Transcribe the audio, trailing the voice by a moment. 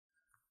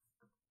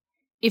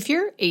If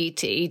you're 8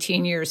 to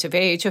 18 years of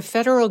age, a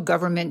federal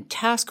government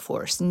task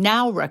force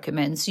now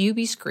recommends you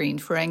be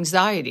screened for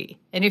anxiety.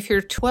 And if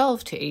you're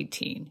 12 to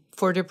 18,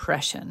 for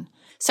depression.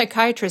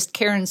 Psychiatrist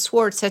Karen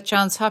Swartz at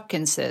Johns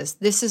Hopkins says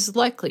this is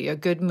likely a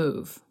good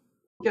move.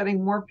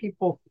 Getting more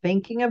people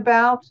thinking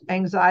about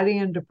anxiety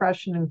and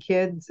depression in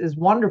kids is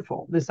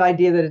wonderful. This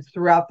idea that it's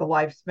throughout the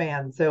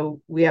lifespan.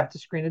 So we have to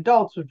screen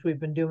adults, which we've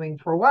been doing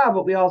for a while,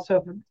 but we also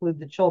have to include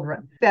the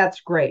children.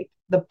 That's great.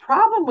 The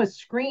problem with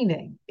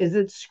screening is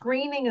that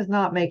screening is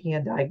not making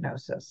a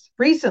diagnosis.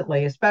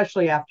 Recently,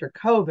 especially after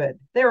COVID,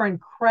 there are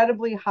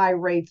incredibly high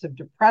rates of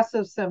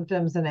depressive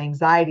symptoms and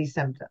anxiety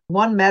symptoms.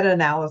 One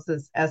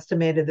meta-analysis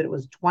estimated that it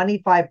was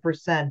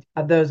 25%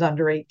 of those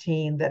under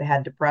 18 that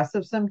had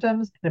depressive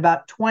symptoms and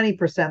about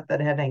 20%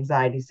 that had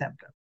anxiety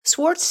symptoms.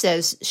 Swartz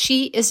says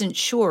she isn't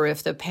sure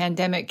if the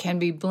pandemic can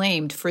be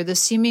blamed for the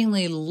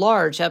seemingly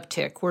large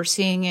uptick we're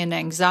seeing in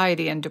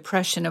anxiety and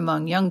depression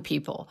among young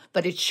people,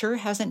 but it sure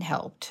hasn't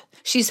helped.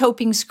 She's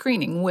hoping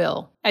screening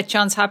will. At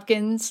Johns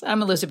Hopkins,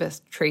 I'm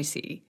Elizabeth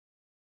Tracey.